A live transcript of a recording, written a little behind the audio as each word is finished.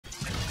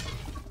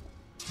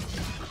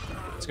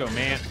Let's go,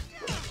 man.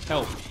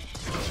 Help.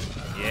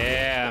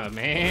 Yeah,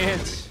 man.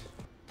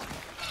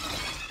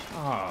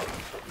 Oh,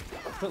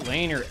 quit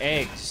laying your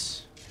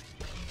eggs.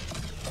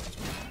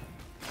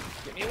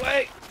 Get me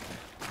away.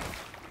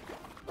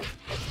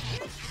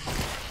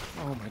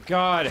 Oh my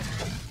god.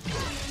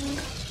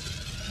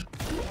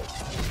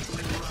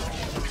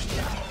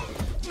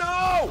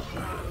 No!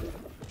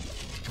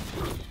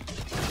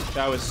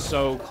 That was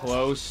so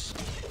close.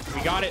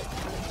 We got it.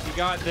 We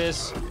got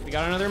this. We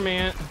got another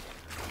man.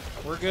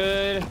 We're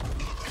good.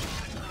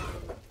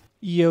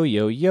 Yo,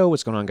 yo, yo,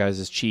 what's going on, guys?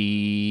 It's Ch.3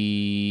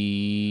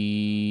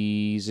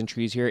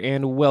 here,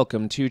 and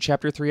welcome to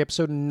Chapter 3,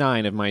 Episode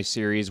 9 of my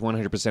series,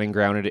 100%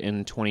 Grounded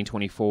in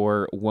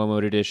 2024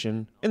 Woah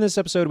Edition. In this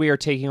episode, we are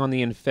taking on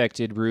the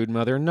Infected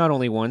Broodmother, not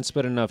only once,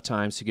 but enough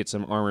times to get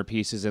some armor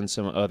pieces and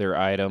some other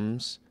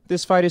items.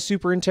 This fight is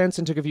super intense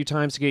and took a few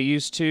times to get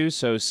used to,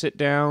 so sit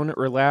down,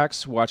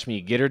 relax, watch me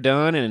get her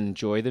done, and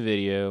enjoy the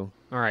video.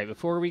 Alright,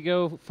 before we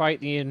go fight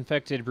the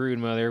Infected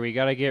Broodmother, we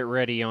gotta get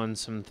ready on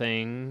some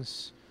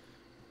things.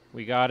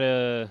 We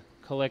gotta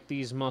collect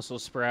these muscle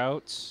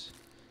sprouts,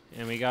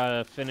 and we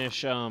gotta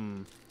finish,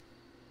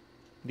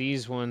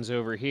 these ones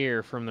over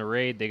here from the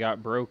raid. They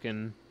got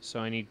broken, so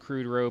I need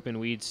crude rope and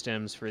weed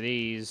stems for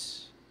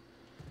these.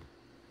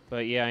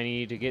 But yeah, I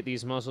need to get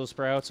these muscle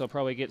sprouts. I'll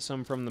probably get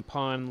some from the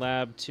pond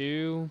lab,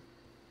 too.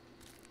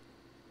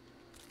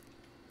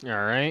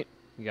 Alright,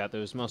 we got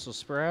those muscle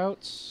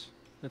sprouts.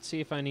 Let's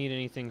see if I need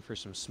anything for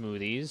some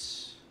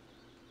smoothies.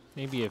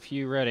 Maybe a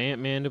few red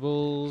ant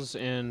mandibles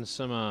and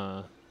some,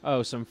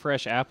 oh, some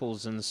fresh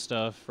apples and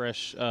stuff.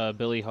 Fresh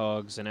billy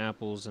hogs and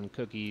apples and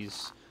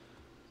cookies.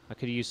 I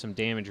could use some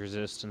damage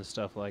resist and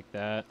stuff like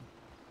that.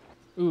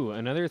 Ooh,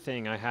 another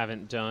thing I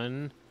haven't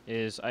done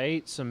is I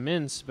ate some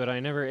mints, but I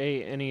never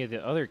ate any of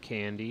the other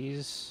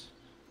candies.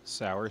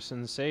 Sour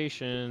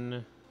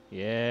sensation.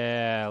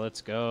 Yeah, let's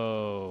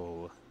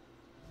go.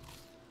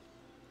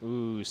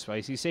 Ooh,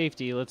 spicy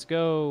safety, let's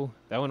go.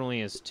 That one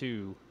only has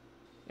 2.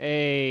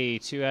 Hey,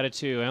 2 out of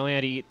 2. I only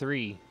had to eat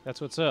 3.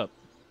 That's what's up.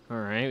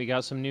 Alright, we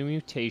got some new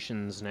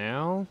mutations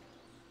now.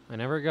 I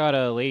never got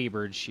a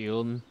ladybird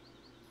shield.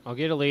 I'll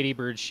get a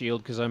ladybird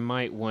shield because I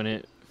might want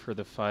it for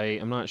the fight.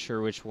 I'm not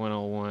sure which one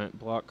I'll want.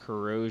 Block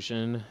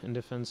corrosion and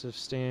defensive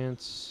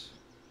stance.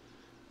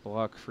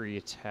 Block free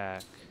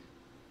attack.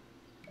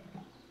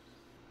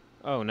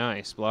 Oh,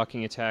 nice.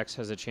 Blocking attacks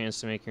has a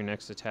chance to make your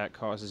next attack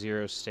cost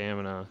 0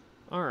 stamina.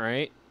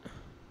 Alright.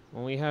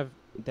 Well, we have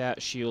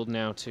that shield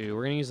now, too.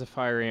 We're going to use the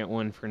fire ant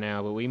one for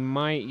now, but we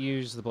might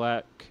use the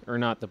black... Or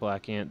not the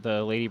black ant,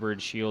 the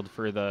ladybird shield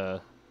for the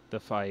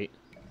fight.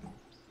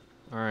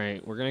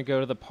 Alright, we're going to go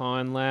to the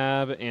pond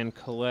lab and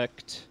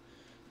collect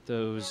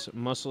those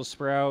muscle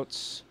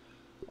sprouts.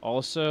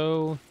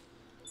 Also,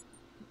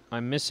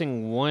 I'm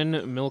missing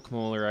 1 milk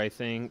molar, I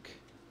think.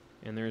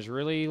 And there's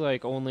really,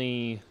 like,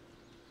 only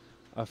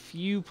a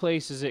few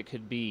places it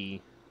could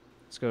be.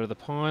 Let's go to the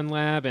pond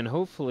lab, and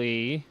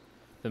hopefully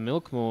the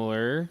milk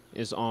molar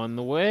is on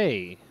the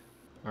way.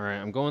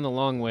 Alright, I'm going the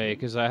long way,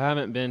 because I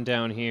haven't been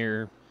down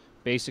here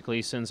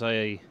basically since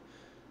I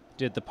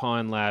did the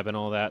pond lab and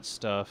all that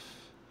stuff.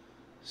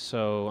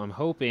 So I'm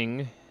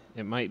hoping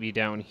it might be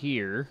down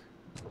here.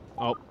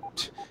 Oh,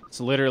 it's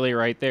literally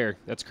right there.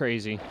 That's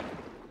crazy.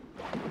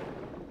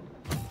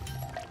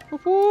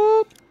 Whoop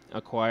whoop!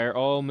 Acquire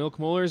all milk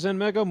molars and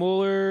mega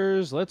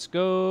molars. Let's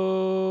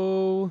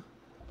go!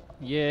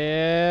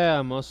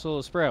 Yeah,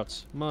 muscle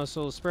sprouts.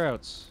 Muscle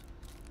sprouts.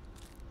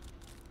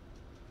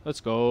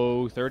 Let's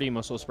go. 30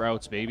 muscle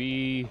sprouts,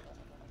 baby.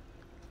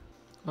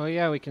 Oh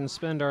yeah, we can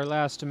spend our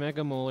last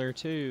mega molar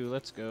too.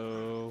 Let's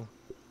go.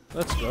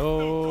 Let's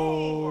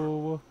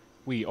go.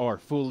 We are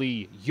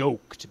fully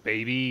yoked,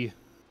 baby.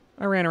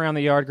 I ran around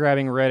the yard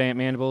grabbing red ant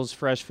mandibles,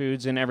 fresh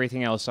foods, and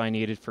everything else I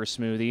needed for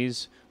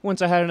smoothies.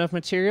 Once I had enough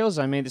materials,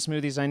 I made the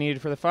smoothies I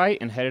needed for the fight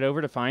and headed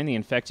over to find the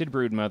Infected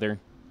Broodmother.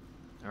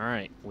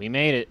 Alright, we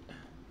made it.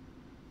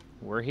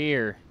 We're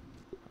here.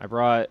 I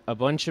brought a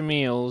bunch of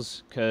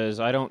meals, because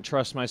I don't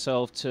trust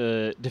myself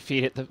to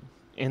defeat it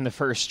in the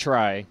first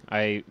try.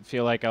 I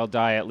feel like I'll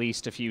die at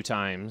least a few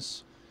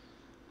times.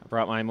 I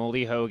brought my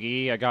moldy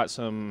hoagie. I got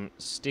some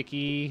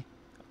sticky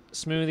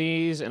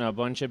smoothies and a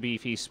bunch of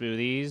beefy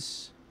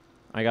smoothies.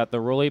 I got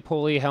the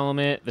roly-poly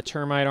helmet, the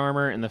termite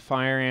armor, and the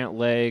fire ant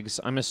legs.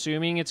 I'm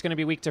assuming it's going to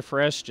be weak to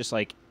fresh, just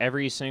like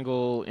every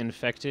single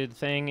infected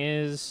thing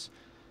is.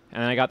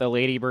 And then I got the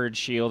ladybird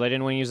shield. I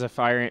didn't want to use the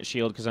fire ant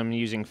shield because I'm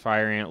using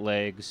fire ant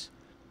legs.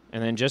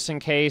 And then just in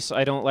case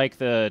I don't like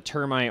the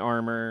termite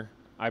armor,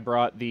 I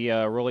brought the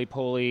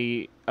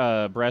roly-poly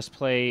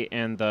breastplate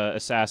and the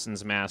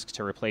assassin's mask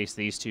to replace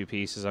these 2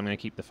 pieces. I'm going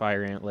to keep the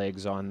fire ant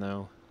legs on,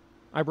 though.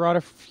 I brought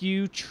a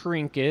few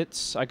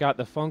trinkets. I got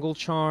the fungal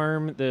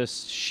charm, the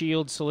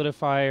shield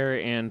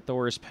solidifier, and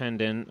Thor's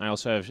pendant. I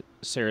also have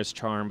Sarah's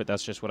charm, but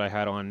that's just what I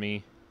had on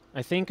me.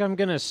 I think I'm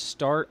going to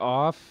start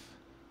off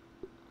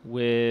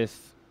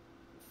with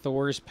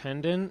Thor's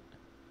pendant.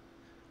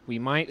 We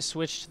might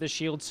switch to the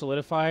shield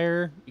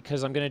solidifier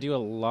because I'm going to do a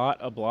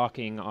lot of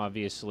blocking,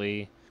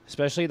 obviously.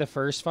 Especially the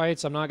first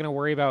fights, I'm not going to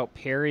worry about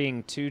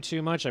parrying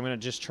too much. I'm going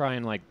to just try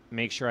and, like,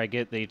 make sure I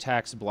get the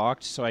attacks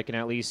blocked so I can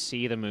at least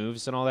see the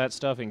moves and all that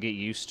stuff and get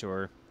used to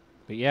her.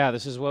 But yeah,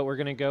 this is what we're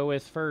going to go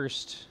with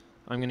first.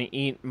 I'm going to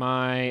eat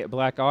my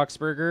Black Ox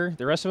Burger.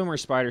 The rest of them are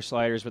Spider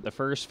Sliders, but the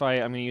first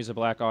fight, I'm going to use a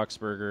Black Ox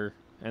Burger.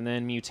 And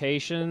then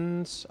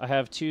mutations, I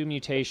have 2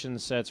 mutation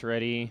sets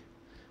ready.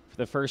 For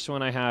the first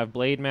one, I have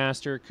Blade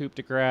Master, Coup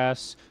de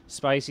Grace,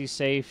 Spicy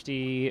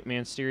Safety,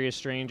 Mysterious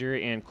Stranger,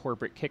 and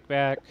Corporate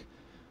Kickback.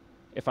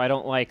 If I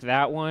don't like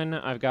that one,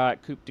 I've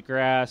got Coup de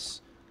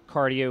Grace,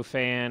 Cardio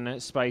Fan,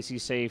 Spicy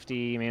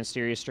Safety,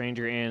 Mysterious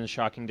Stranger, and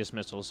Shocking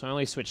Dismissal. So I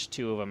only switched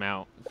 2 of them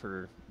out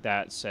for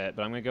that set.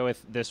 But I'm going to go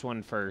with this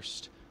one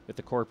first, with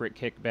the Corporate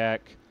Kickback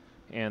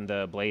and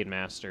the Blade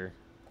Master.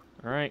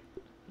 Alright,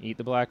 eat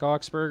the Black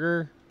Ox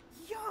Burger.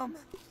 Yum!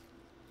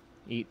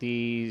 Eat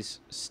these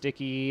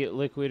Sticky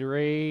Liquid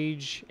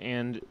Rage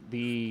and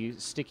the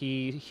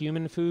Sticky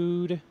Human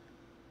Food.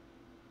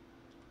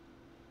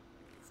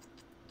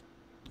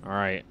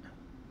 Alright.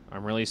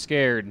 I'm really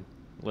scared.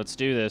 Let's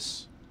do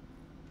this.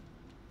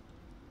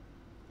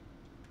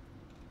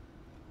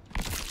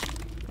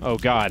 Oh,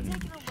 God.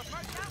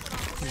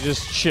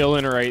 Just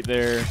chilling right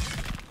there.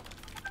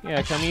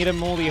 Yeah, come eat a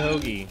moldy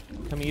hoagie.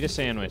 Come eat a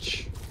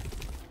sandwich.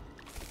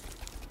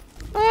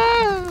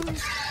 Ah!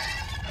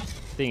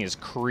 Thing is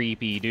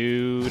creepy,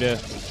 dude.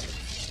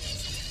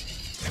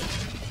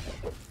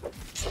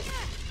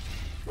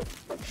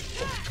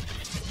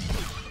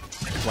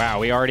 Wow,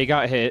 we already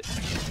got hit.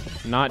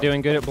 Not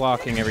doing good at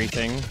blocking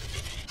everything.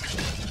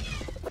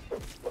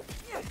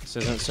 This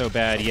isn't so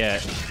bad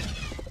yet.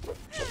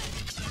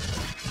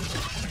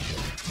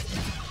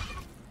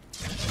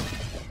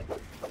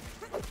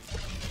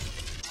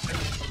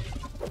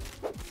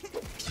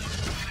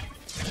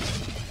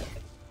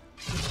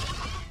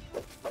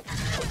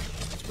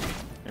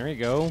 There we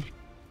go.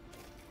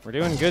 We're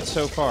doing good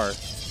so far.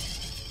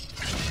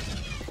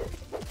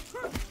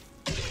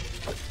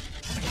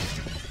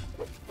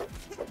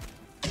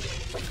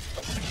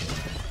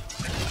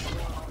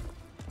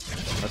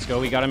 Let's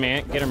go, we got a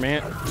man. Get her,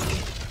 man.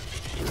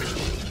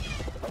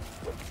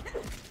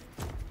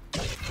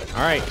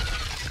 Alright.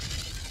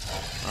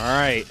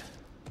 Alright.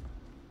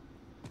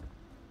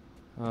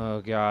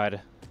 Oh, God.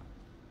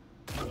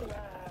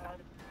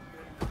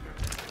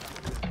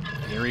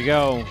 Here we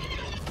go.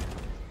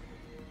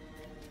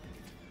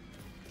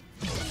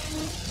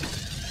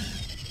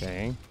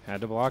 Okay,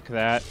 had to block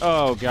that.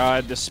 Oh,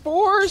 God, the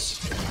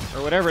spores?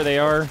 Or whatever they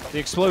are. The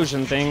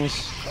explosion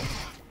things.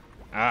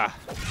 Ah.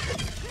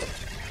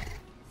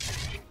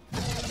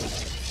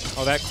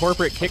 Oh, that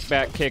corporate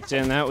kickback kicked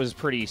in. That was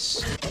pretty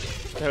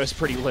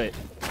lit.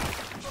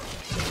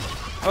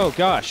 Oh,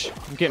 gosh.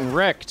 I'm getting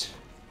wrecked.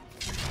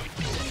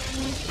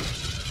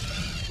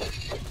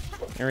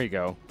 There we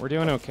go. We're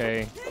doing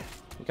okay.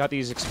 We got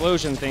these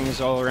explosion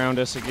things all around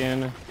us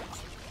again.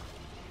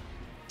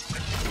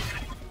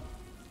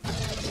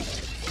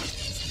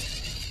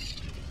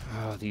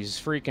 Oh, these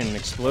freaking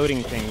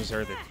exploding things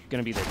are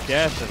gonna be the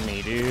death of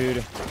me,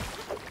 dude.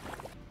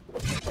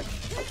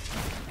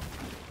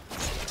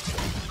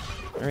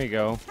 There you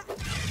go.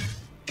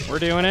 We're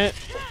doing it.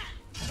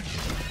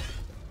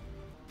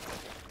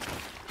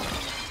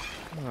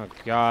 Oh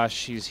gosh,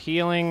 she's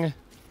healing.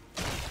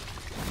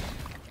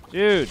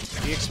 Dude,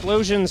 the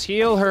explosions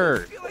heal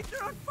her. I feel like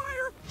they're on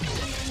fire.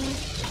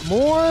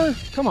 More?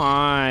 Come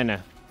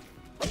on.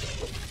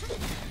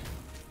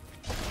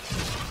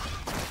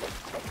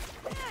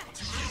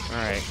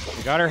 Alright,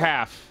 we got her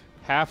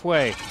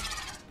halfway.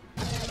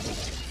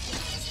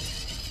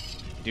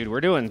 Dude,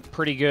 we're doing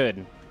pretty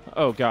good.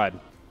 Oh god.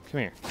 Come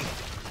here.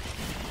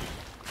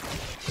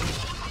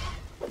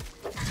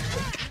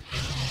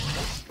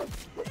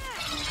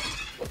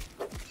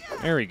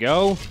 There we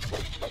go.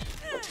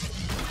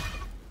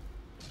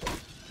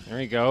 There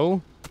we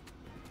go.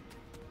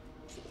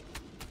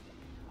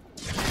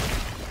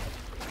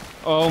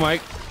 Oh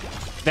my...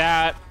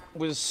 That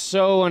was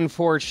so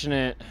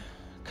unfortunate.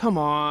 Come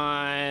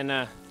on.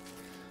 I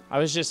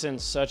was just in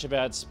such a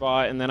bad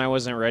spot, and then I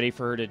wasn't ready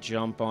for her to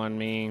jump on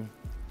me.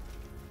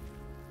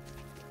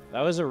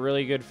 That was a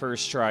really good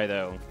first try,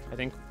 though.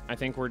 I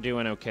think we're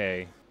doing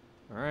okay.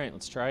 All right,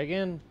 let's try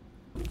again.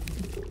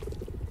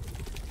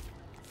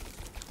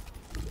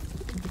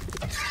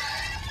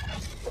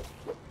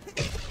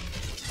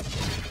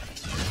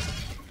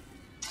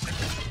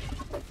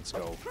 Let's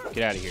go.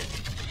 Get out of here.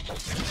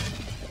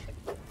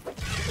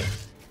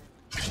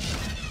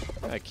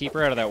 Keep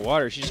her out of that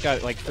water. She's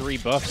got like 3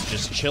 buffs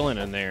just chilling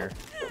in there.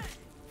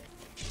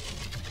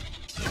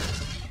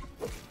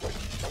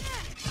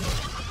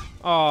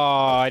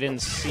 Oh, I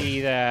didn't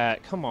see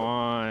that. Come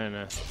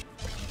on.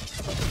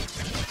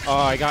 Oh,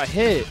 I got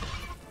hit.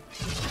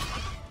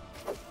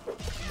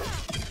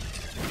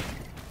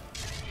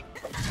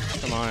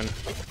 Come on.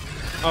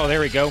 Oh, there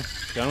we go.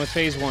 Done with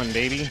phase 1,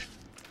 baby.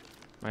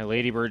 My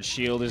Ladybird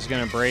shield is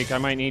gonna break. I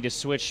might need to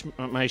switch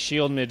my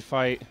shield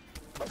mid-fight.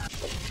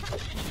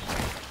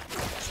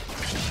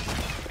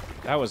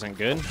 That wasn't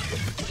good.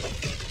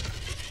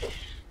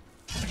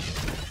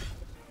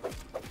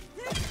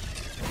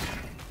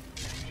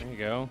 There you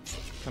go.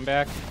 Come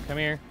back. Come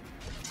here.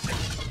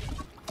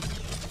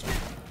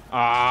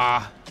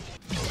 Ah.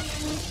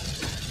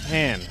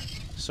 Man.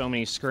 So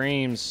many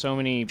screams. So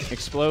many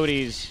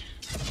explodies.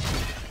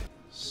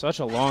 Such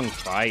a long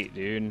fight,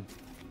 dude.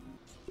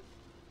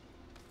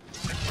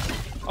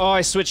 Oh,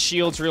 I switched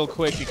shields real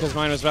quick because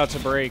mine was about to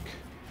break.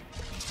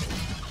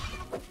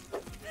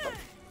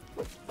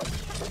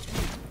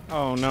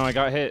 Oh no, I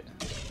got hit.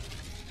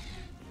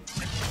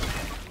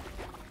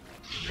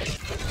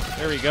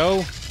 There we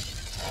go.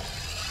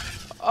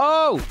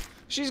 Oh!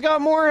 She's got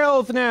more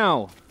health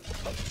now!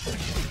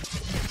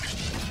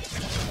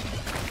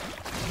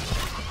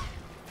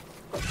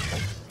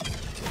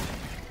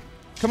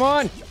 Come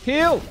on!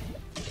 Heal!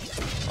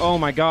 Oh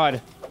my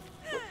god.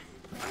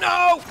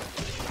 No!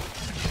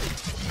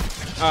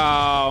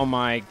 Oh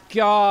my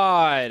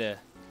god.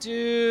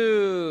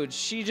 Dude,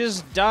 she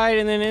just died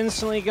and then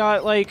instantly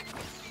got, like,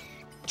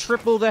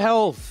 triple the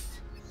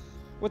health.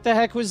 What the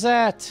heck was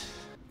that?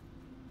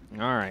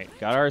 Alright,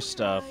 got our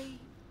stuff.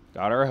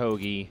 Got our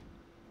hoagie.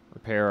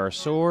 Repair our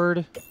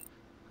sword.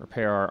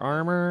 Repair our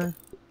armor.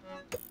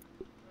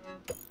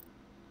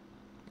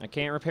 I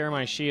can't repair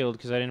my shield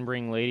because I didn't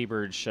bring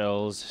ladybird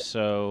shells,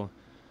 so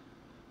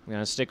I'm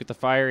gonna stick with the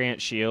fire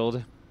ant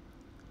shield.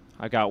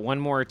 I got one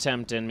more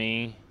attempt in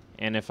me,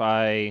 and if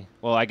I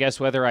guess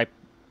whether I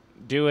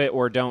do it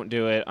or don't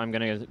do it, I'm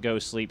gonna go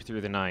sleep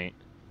through the night.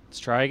 Let's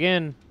try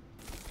again.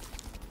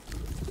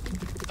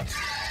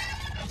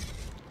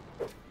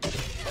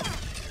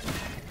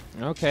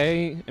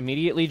 Okay,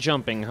 immediately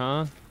jumping,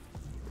 huh?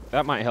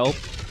 That might help.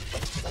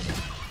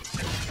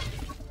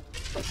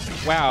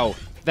 Wow,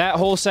 that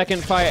whole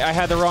second fight I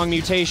had the wrong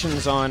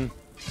mutations on.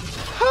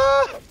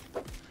 Ah!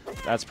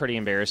 That's pretty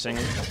embarrassing.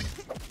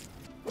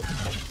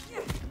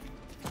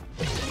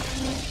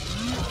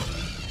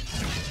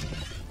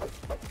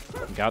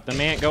 Got the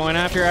mant going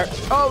after.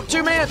 Oh,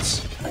 2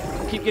 mants!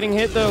 Keep getting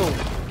hit though.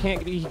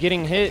 Can't be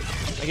getting hit.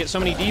 I get so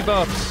many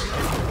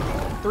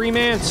debuffs. 3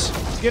 mants.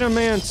 Get him,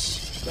 mants.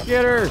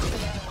 Get her.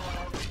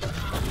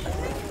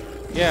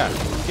 Yeah,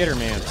 get her,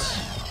 mants.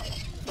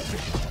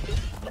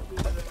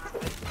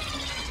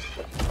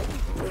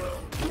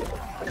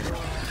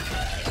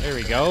 There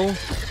we go.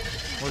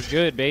 We're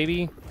good,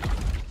 baby.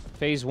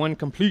 Phase 1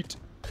 complete.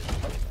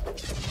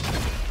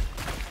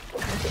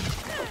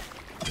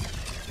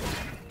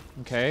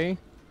 Okay.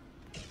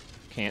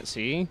 Can't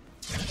see.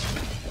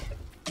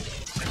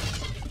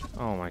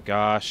 Oh my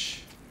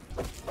gosh.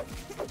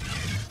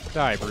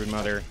 Die,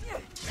 Broodmother.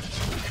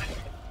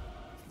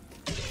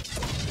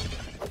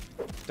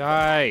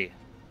 Die.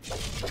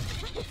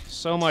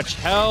 So much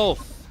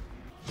health.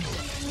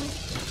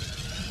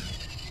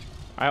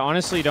 I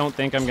honestly don't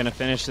think I'm gonna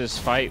finish this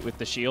fight with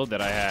the shield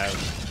that I have.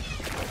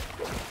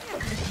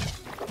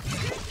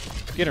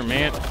 Get her,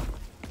 man.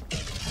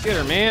 Get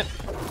her, man.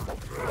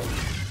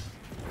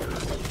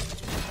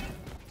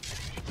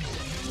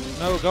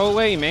 No, go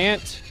away,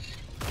 Mant.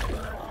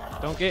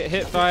 Don't get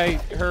hit by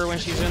her when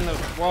she's in the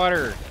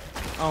water.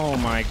 Oh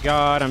my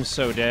god, I'm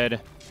so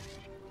dead.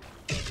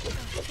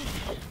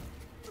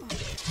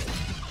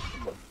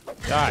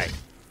 Die.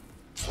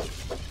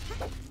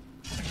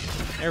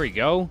 There we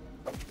go.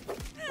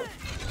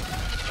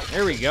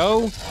 There we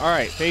go.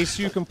 Alright, phase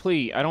 2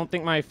 complete. I don't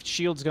think my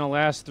shield's gonna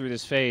last through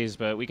this phase,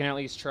 but we can at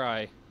least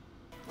try.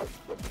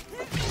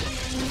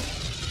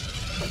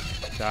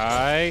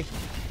 Die.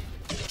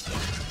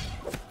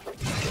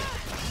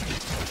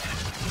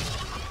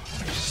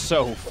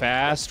 So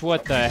fast.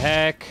 What the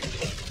heck?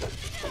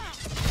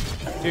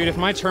 Dude, if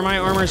my termite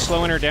armor is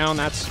slowing her down,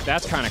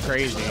 that's kind of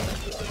crazy.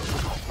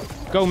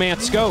 Go,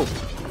 Mance, go.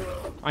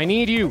 I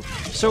need you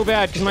so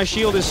bad because my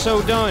shield is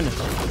so done.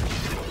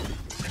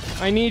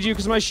 I need you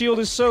because my shield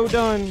is so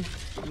done.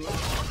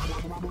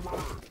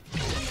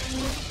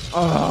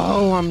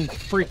 Oh, I'm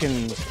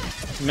freaking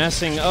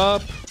messing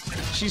up.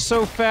 She's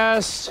so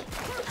fast.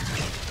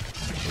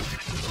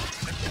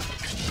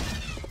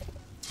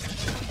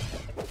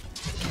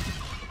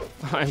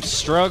 I'm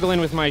struggling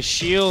with my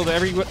shield.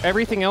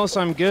 Everything else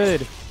I'm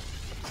good.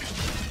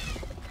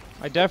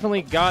 I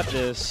definitely got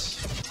this.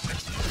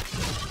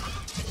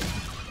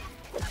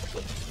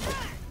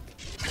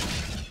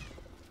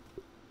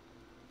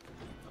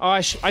 Oh,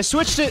 I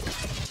switched it!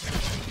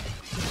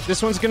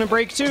 This one's gonna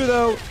break too,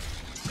 though.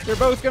 They're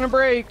both gonna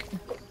break.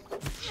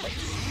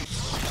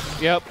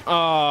 Yep.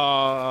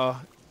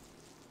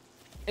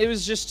 It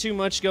was just too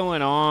much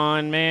going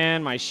on,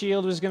 man. My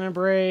shield was gonna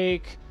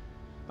break.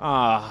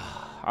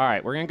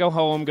 Alright, we're gonna go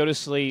home, go to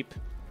sleep.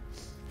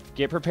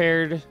 Get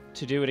prepared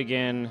to do it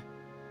again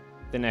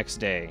the next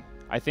day.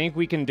 I think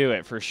we can do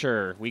it for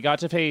sure. We got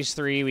to phase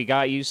 3. We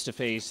got used to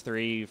phase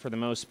 3 for the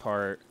most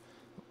part.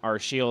 Our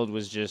shield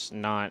was just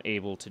not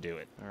able to do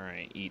it.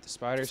 Alright, eat the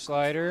spider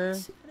slider.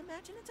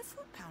 Imagine it's a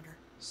fruit powder.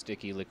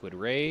 Sticky liquid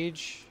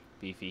rage.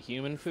 Beefy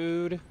human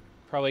food.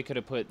 Probably could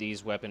have put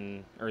these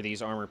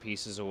these armor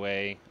pieces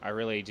away. I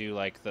really do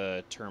like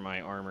the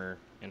termite armor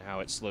and how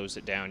it slows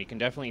it down. You can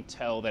definitely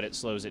tell that it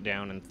slows it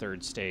down in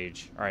 3rd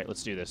stage. Alright,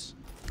 let's do this.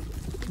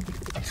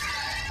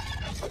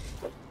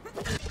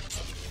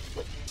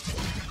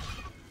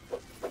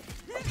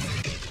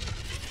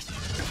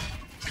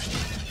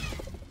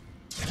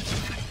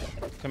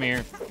 Come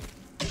here.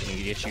 I need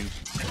to get you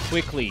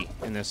quickly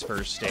in this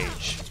first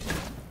stage.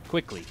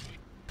 Quickly.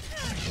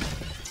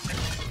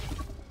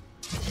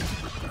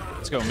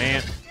 Let's go,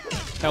 man.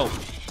 Help.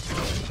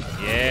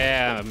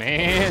 Yeah,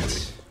 man.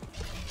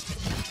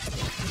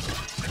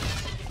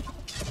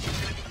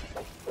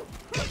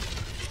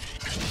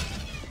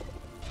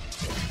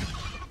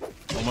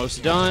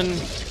 Almost done.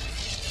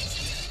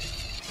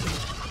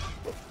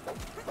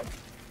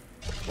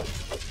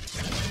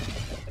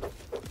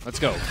 Let's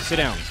go. Sit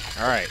down.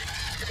 All right.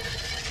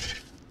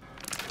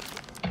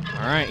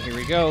 All right, here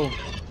we go.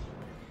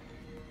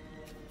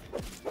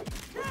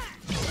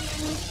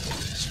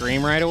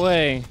 Scream right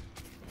away.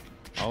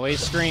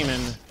 Always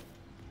screaming.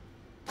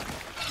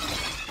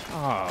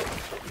 Oh,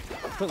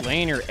 quit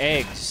laying your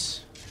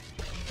eggs.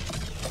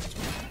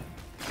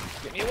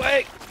 Get me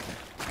away.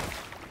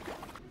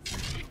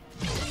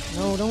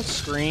 No, don't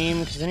scream,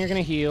 because then you're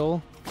going to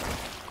heal.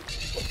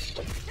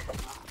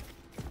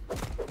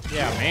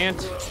 Yeah, man.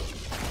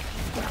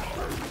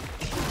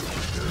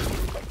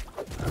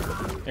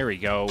 There we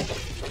go.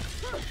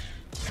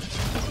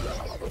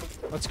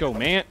 Let's go,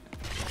 man.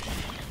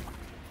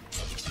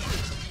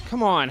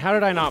 Come on, how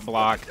did I not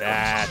block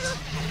that?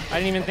 I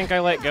didn't even think I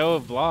let go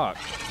of block.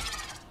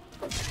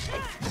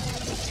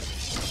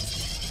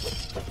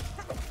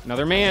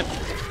 Another mant.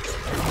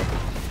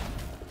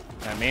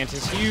 That mant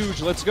is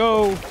huge. Let's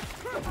go.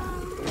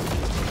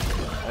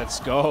 Let's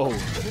go.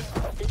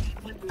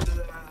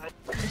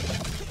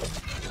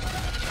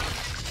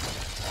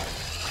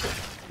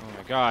 Oh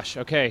my gosh.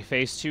 Okay,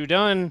 phase 2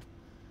 done.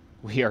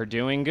 We are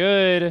doing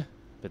good,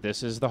 but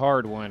this is the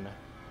hard one.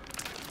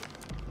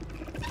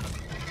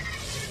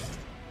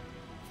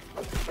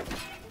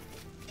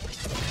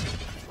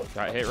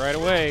 Got hit right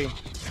away.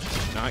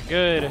 Not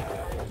good.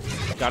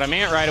 Got a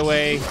mant right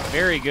away.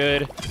 Very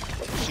good.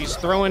 She's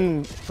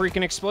throwing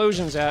freaking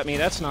explosions at me.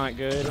 That's not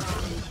good.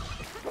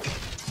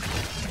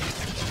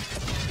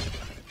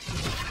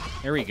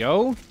 There we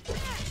go.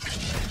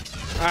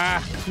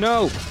 Ah,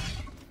 no.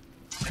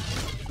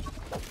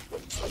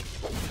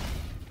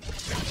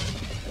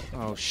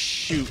 Oh,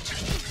 shoot.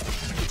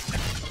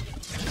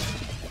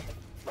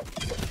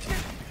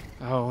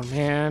 Oh,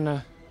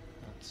 man.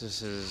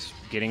 This is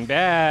getting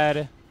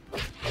bad.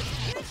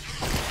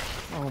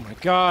 Oh, my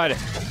God.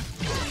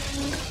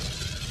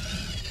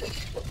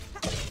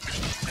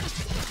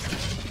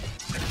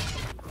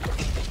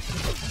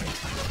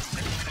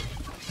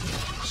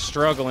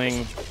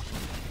 Struggling.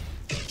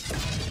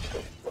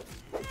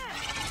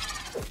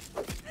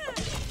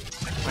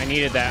 I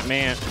needed that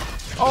man.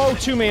 Oh,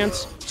 2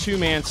 mants. 2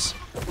 mants.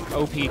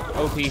 OP,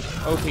 OP,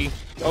 OP,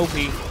 OP.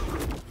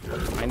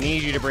 I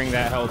need you to bring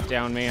that health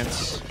down,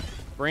 mants.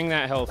 Bring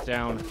that health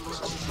down.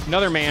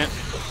 Another mant.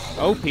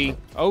 OP,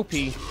 OP,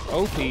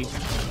 OP.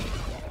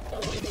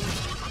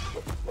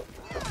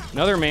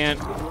 Another mant.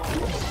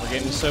 We're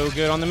getting so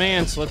good on the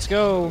mants. Let's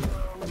go.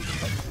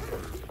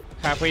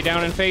 Halfway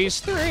down in phase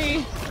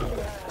 3.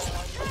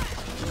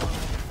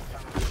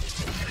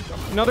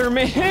 Another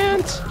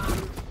mant.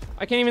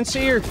 I can't even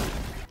see her.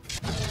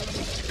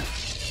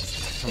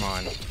 Come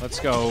on, let's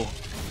go.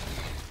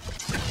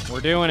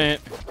 We're doing it.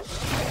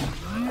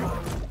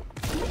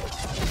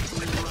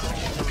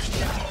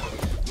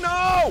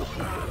 No!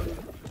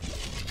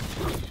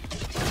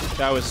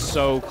 That was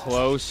so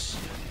close.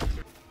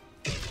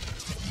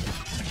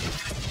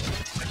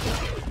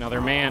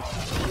 Another mant.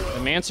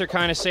 The mants are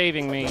kind of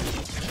saving me.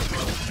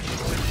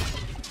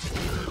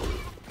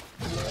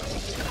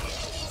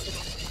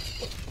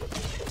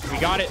 We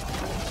got it.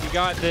 We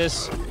got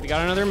this. We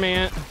got another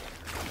mant.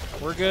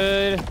 We're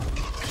good.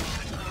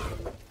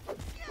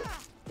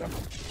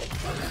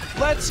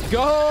 Let's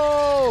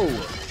go!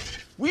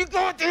 We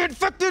got the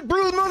Infected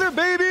Broodmother,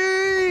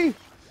 baby!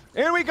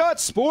 And we got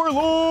Spore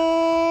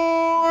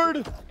Lord!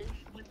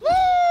 Woo!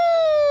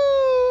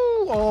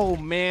 Oh,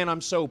 man,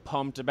 I'm so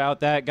pumped about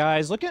that,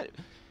 guys. Look at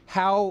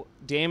how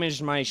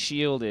damaged my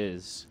shield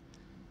is.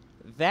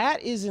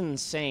 That is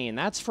insane.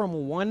 That's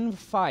from one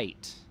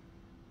fight.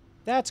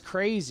 That's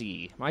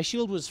crazy. My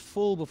shield was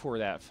full before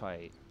that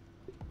fight.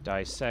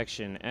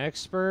 Dissection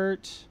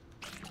Expert.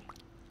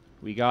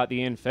 We got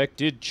the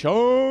Infected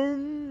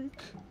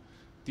Chunk,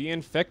 the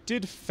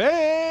Infected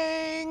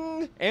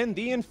Fang, and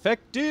the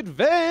Infected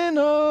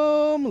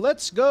Venom.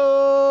 Let's go!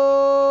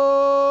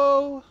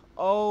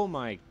 Oh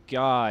my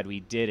god, we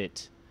did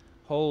it.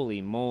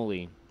 Holy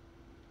moly.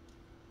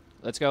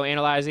 Let's go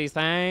analyze these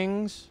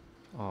things.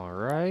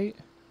 Alright.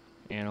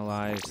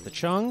 Analyze the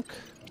chunk.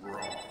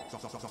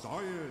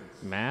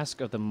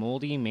 Mask of the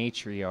Moldy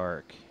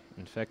Matriarch.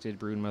 Infected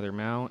Broodmother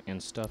Mount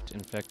and Stuffed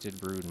Infected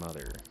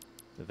Broodmother.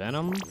 The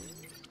Venom.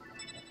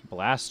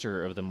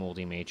 Blaster of the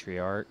Moldy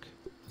Matriarch.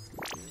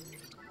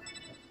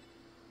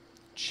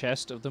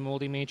 Chest of the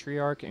Moldy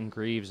Matriarch and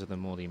Greaves of the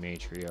Moldy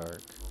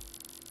Matriarch.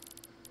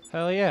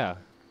 Hell yeah.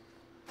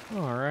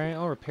 Alright,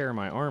 I'll repair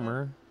my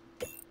armor.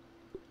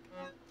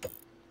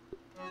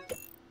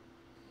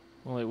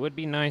 Well, it would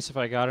be nice if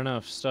I got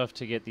enough stuff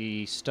to get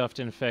the Stuffed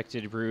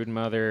Infected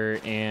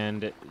Broodmother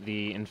and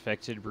the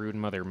Infected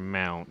Broodmother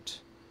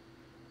Mount.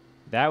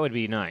 That would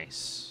be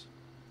nice.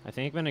 I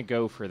think I'm going to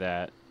go for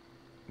that.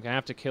 I'm going to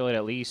have to kill it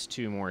at least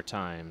 2 more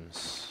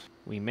times.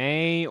 We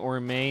may or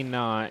may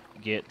not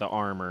get the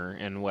armor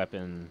and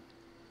weapon.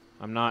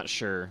 I'm not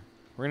sure.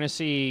 We're going to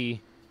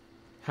see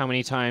how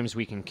many times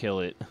we can kill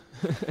it.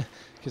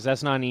 Because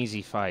that's not an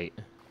easy fight.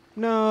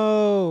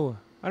 No!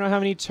 I don't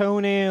have any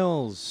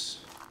toenails!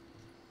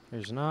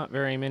 There's not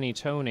very many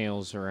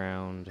toenails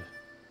around.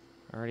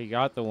 I already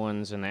got the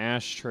ones in the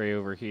ashtray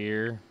over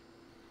here.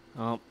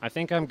 Well, I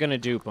think I'm gonna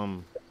dupe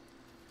them.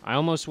 I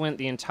almost went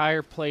the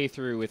entire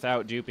playthrough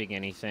without duping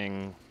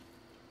anything.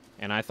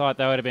 And I thought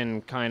that would have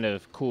been kind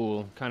of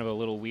cool. Kind of a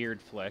little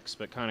weird flex,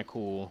 but kind of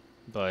cool.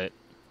 But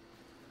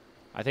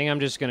I think I'm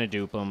just gonna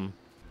dupe them.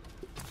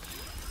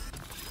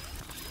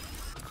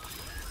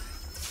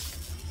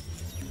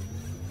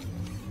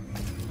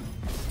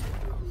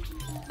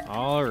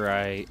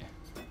 Alright.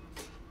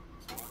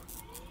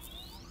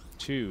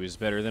 2 is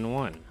better than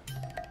 1.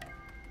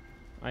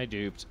 I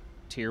duped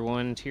Tier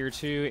 1, Tier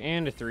 2,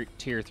 and a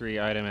Tier 3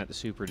 item at the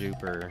Super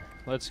Duper.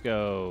 Let's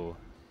go.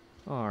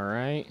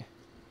 Alright.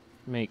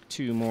 Make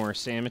 2 more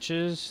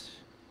sandwiches.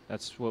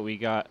 That's what we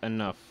got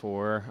enough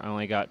for. I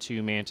only got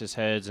 2 mantis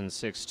heads and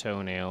 6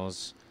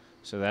 toenails.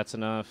 So that's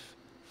enough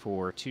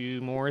for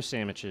 2 more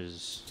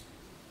sandwiches.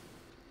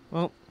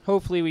 Well,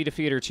 hopefully we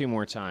defeat her 2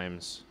 more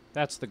times.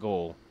 That's the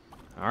goal.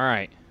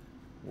 Alright.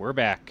 We're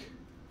back.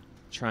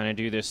 Trying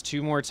to do this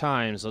 2 more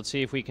times. Let's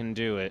see if we can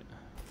do it.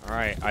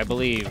 Alright, I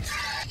believe.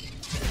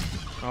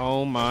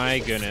 Oh my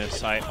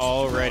goodness, I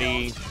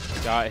already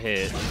got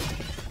hit.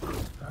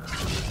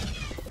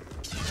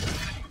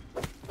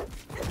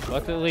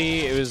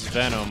 Luckily, it was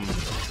Venom.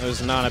 It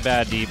was not a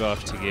bad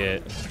debuff to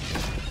get.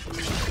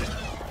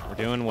 We're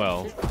doing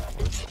well.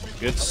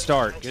 Good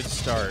start, good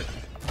start.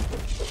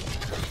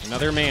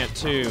 Another Mant,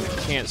 too.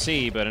 Can't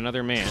see, but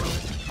another Mant.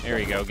 There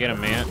you go, get him,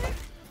 Mant.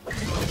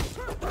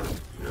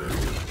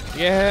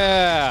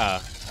 Yeah!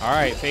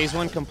 Alright, phase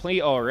 1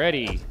 complete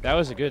already. That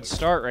was a good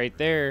start right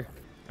there.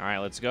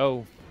 Alright, let's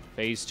go.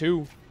 Phase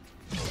 2.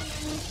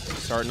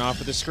 Starting off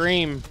with a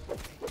scream.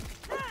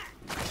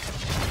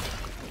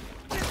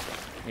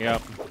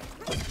 Yep.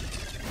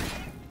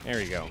 There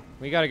we go.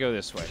 We gotta go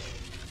this way.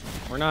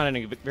 We're not in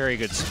a very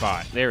good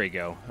spot. There we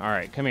go.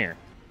 Alright, come here.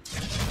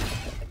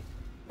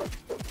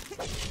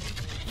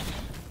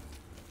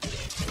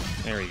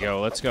 There we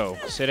go. Let's go.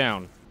 Sit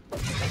down.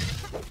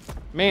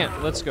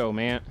 Mant, let's go,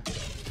 Mant.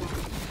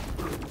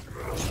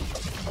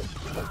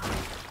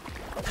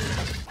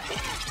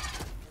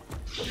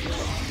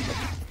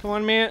 Come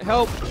on, Mant,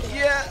 help.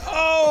 Yeah.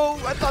 Oh,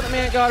 I thought the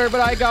Mant got her,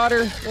 but I got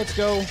her. Let's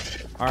go.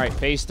 All right,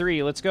 phase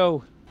 3. Let's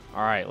go.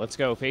 All right, let's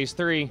go. Phase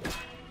 3.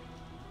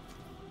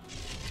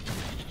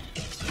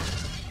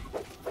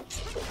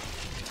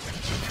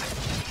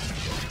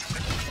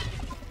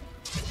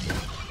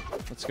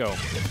 Let's go.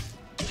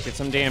 Get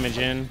some damage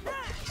in.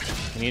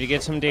 We need to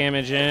get some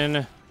damage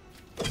in.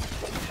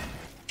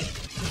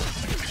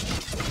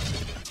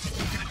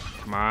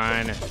 Come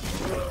on.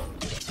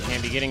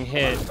 Can't be getting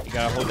hit. You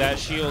gotta hold that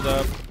shield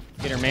up.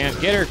 Get her, man.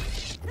 Get her!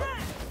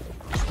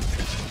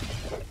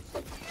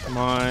 Come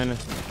on.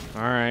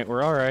 Alright,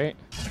 we're alright.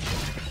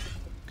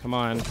 Come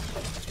on.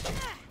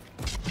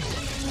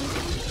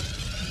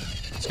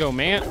 Let's go,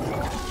 Mant.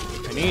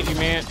 I need you,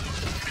 Mant.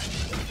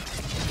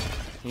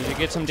 Need to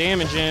get some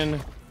damage in.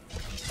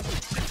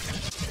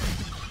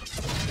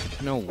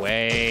 No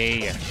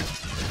way.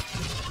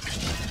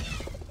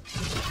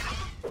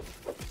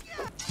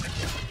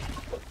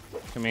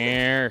 Come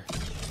here.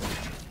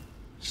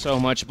 So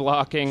much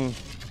blocking.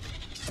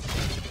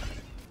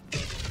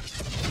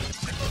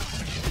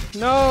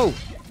 No!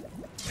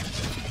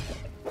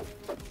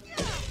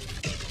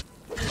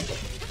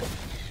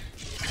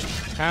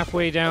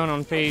 Halfway down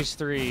on phase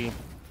 3.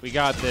 We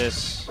got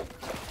this.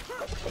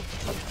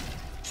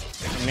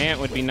 A Mant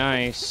would be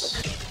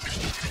nice.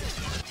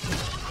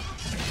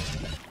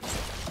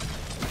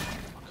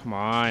 Come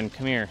on,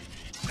 come here.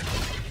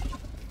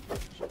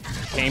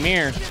 Came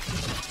here.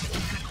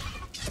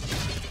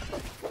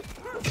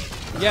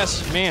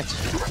 Yes, Mant.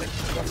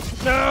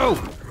 No!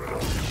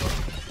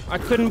 I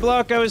couldn't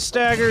block, I was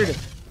staggered.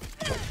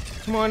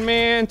 Come on,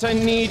 Mant, I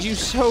need you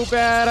so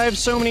bad. I have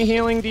so many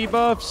healing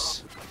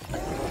debuffs.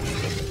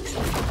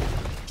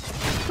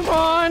 Come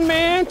on,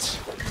 Mant!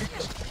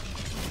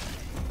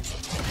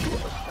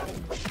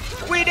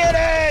 We did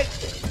it!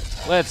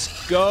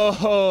 Let's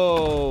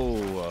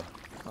go!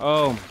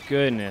 Oh,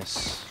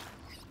 goodness.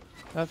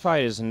 That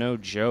fight is no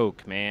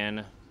joke,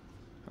 man.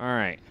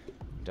 Alright.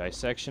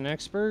 Dissection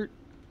expert.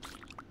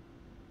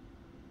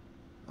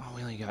 Oh,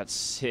 we only got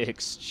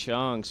 6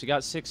 chunks. We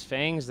got 6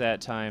 fangs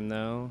that time,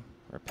 though.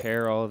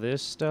 Repair all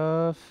this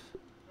stuff.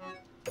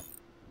 I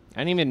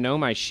didn't even know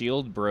my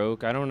shield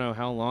broke. I don't know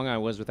how long I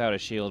was without a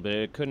shield, but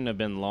it couldn't have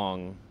been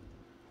long.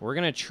 We're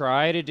gonna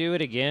try to do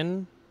it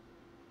again.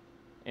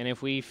 And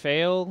if we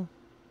fail,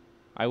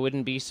 I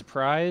wouldn't be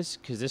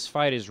surprised, because this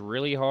fight is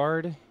really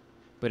hard.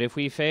 But if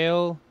we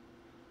fail,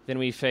 then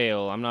we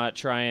fail. I'm not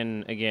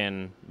trying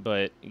again,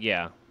 but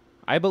yeah.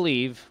 I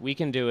believe we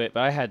can do it,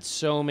 but I had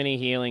so many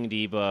healing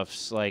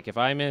debuffs. Like, if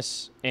I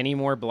miss any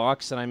more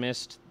blocks than I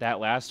missed that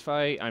last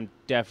fight, I'm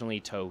definitely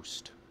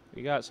toast.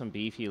 We got some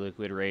beefy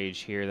liquid rage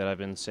here that I've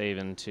been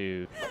saving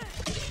to...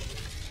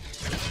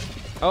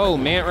 Oh,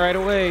 Mant right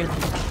away.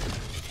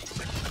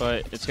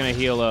 But it's going to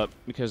heal up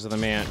because of the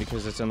Mant,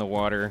 because it's in the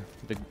water.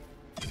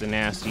 The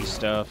nasty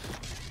stuff.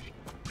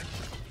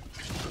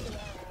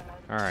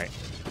 Alright.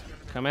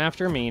 Come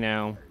after me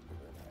now.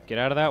 Get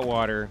out of that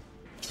water.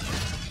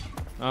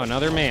 Oh,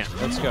 another Mant.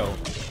 Let's go.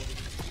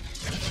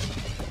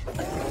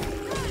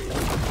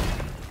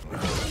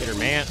 Get her,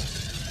 Mant.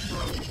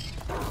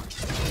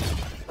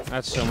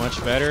 That's so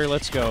much better.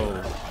 Let's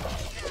go.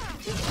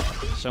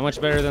 So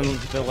much better than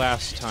the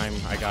last time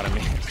I got a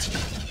Mant.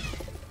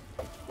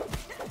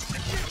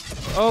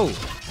 Oh!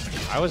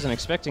 I wasn't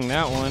expecting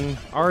that one.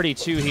 Already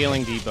 2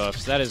 healing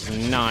debuffs. That is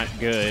not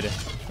good.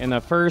 In the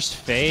first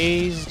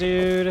phase,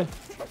 dude.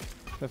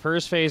 The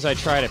first phase I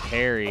try to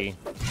parry.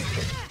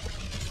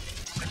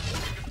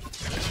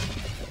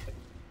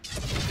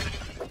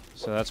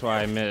 So that's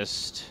why I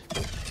missed.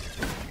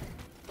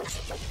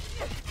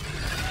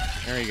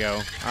 There we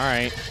go.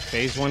 Alright.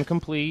 Phase 1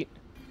 complete.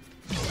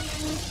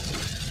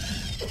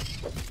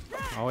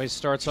 Always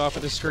starts off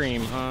with a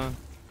scream, huh?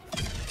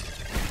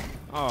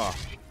 Oh.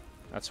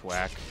 That's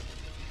whack.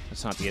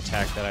 That's not the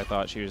attack that I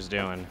thought she was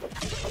doing.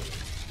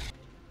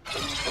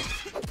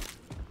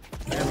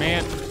 There,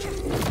 man.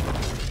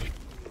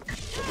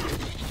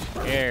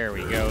 There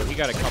we go. He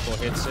got a couple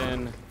hits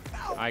in.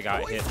 I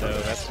got hit, though.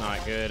 That's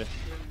not good.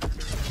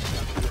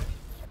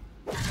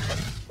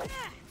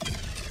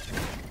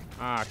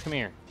 Ah, come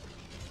here.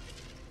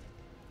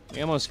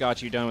 We almost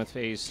got you done with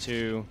phase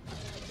 2.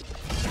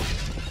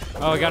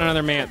 Oh, we got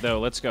another Mant, though.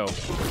 Let's go.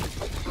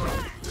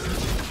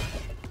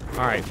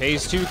 Alright,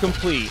 phase 2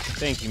 complete.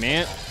 Thank you,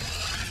 Mant.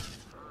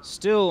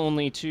 Still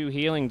only 2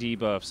 healing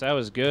debuffs. That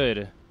was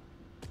good.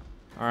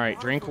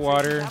 Alright, drink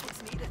water.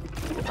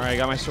 Alright,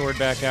 got my sword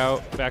back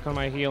out. Back on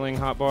my healing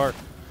hotbar.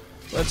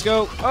 Let's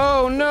go.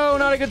 Oh, no,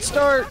 not a good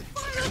start.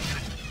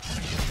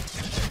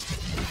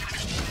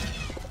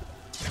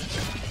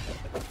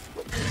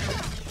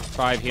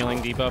 Five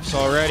healing debuffs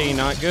already.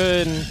 Not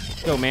good.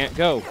 Go, Mant,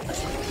 go.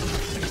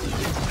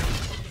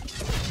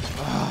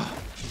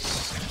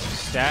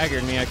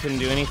 Staggered me. I couldn't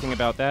do anything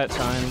about that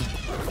time.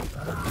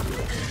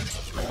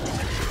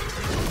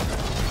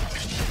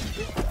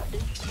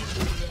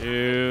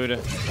 Dude.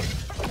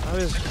 I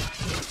was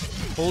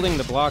holding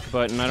the block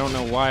button. I don't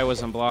know why I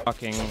wasn't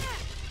blocking.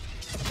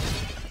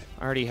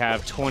 I already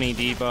have 20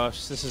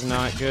 debuffs. This is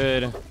not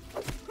good.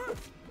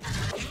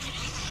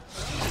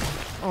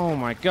 Oh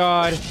my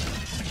god.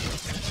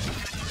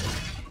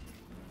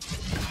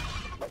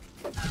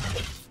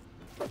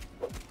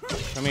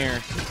 Come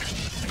here.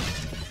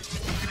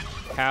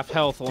 Half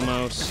health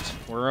almost.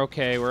 We're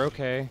okay, we're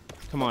okay.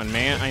 Come on,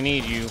 Mant, I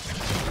need you.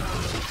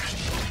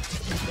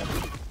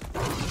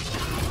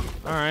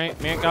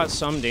 Alright, Mant got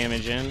some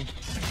damage in.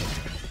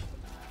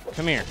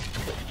 Come here.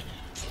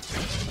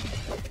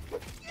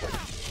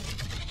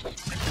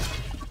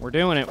 We're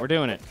doing it, we're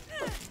doing it.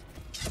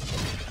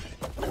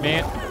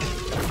 Mant.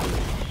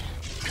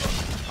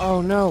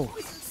 Oh no.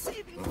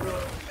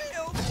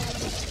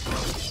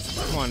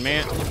 Come on,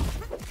 Mant.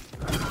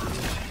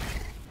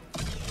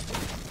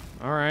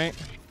 Alright.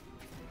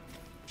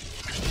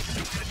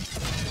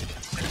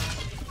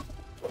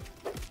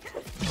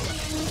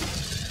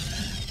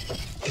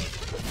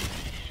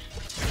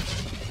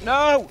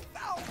 No!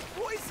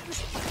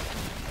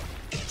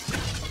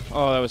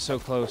 Oh, that was so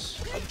close.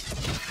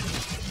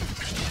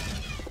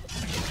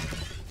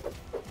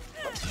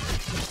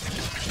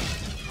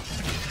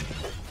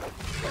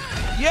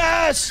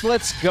 Yes!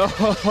 Let's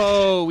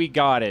go! We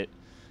got it.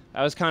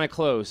 That was kind of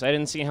close. I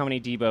didn't see how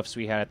many debuffs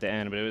we had at the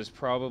end, but it was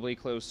probably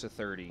close to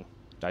 30.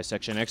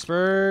 Dissection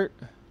expert.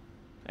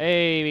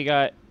 Hey, we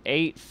got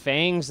 8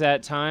 fangs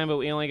that time, but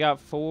we only got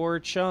 4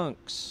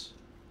 chunks.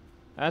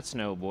 That's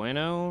no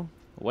bueno.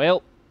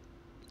 Well,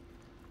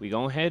 we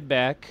gonna head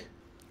back.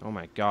 Oh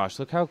my gosh,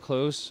 look how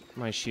close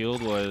my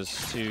shield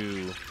was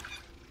to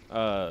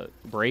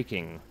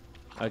breaking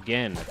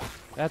again.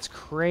 That's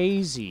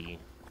crazy.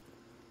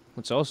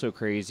 What's also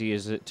crazy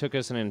is it took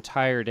us an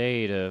entire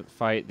day to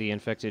fight the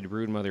Infected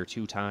Broodmother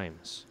 2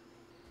 times.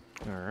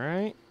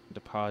 Alright,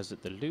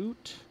 deposit the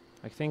loot.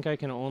 I think I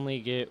can only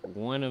get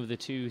one of the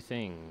 2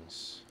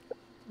 things.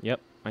 Yep,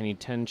 I need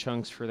 10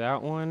 chunks for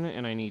that one,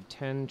 and I need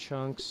 10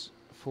 chunks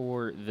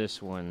for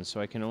this one, so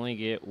I can only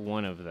get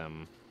one of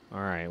them.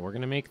 Alright, we're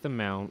gonna make the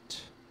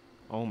mount.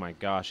 Oh my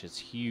gosh, it's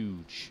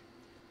huge.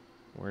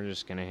 We're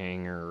just gonna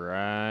hang her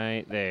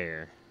right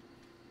there.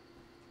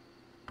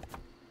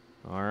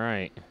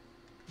 Alright.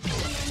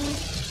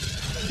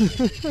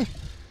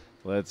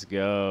 Let's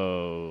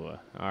go.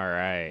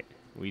 Alright,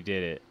 we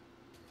did it.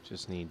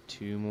 Just need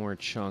 2 more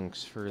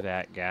chunks for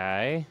that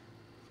guy.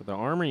 For the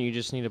armor, you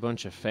just need a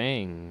bunch of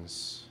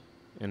fangs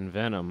and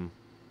venom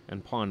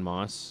and pawn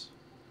moss.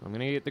 I'm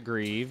gonna get the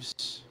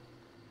greaves.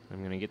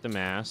 I'm gonna get the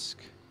mask.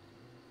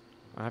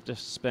 I have to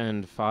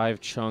spend 5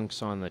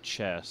 chunks on the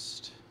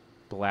chest.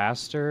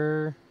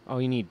 Blaster. Oh,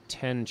 you need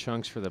 10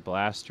 chunks for the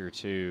blaster,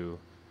 too.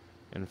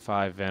 And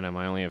 5 venom.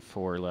 I only have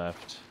 4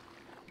 left.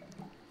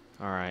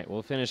 Alright,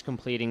 we'll finish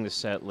completing the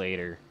set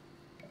later.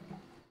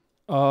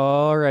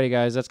 Alrighty,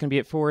 guys, that's going to be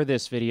it for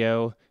this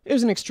video. It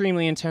was an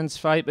extremely intense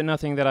fight, but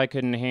nothing that I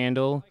couldn't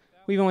handle.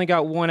 We've only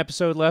got 1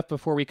 episode left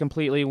before we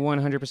completely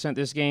 100%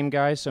 this game,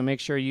 guys, so make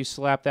sure you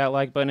slap that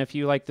like button if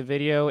you liked the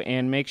video,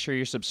 and make sure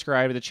you're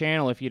subscribed to the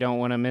channel if you don't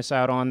want to miss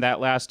out on that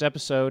last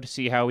episode,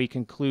 see how we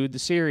conclude the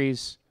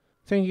series.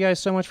 Thank you guys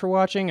so much for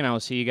watching, and I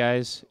will see you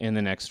guys in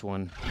the next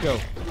one. Go,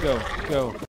 go, go.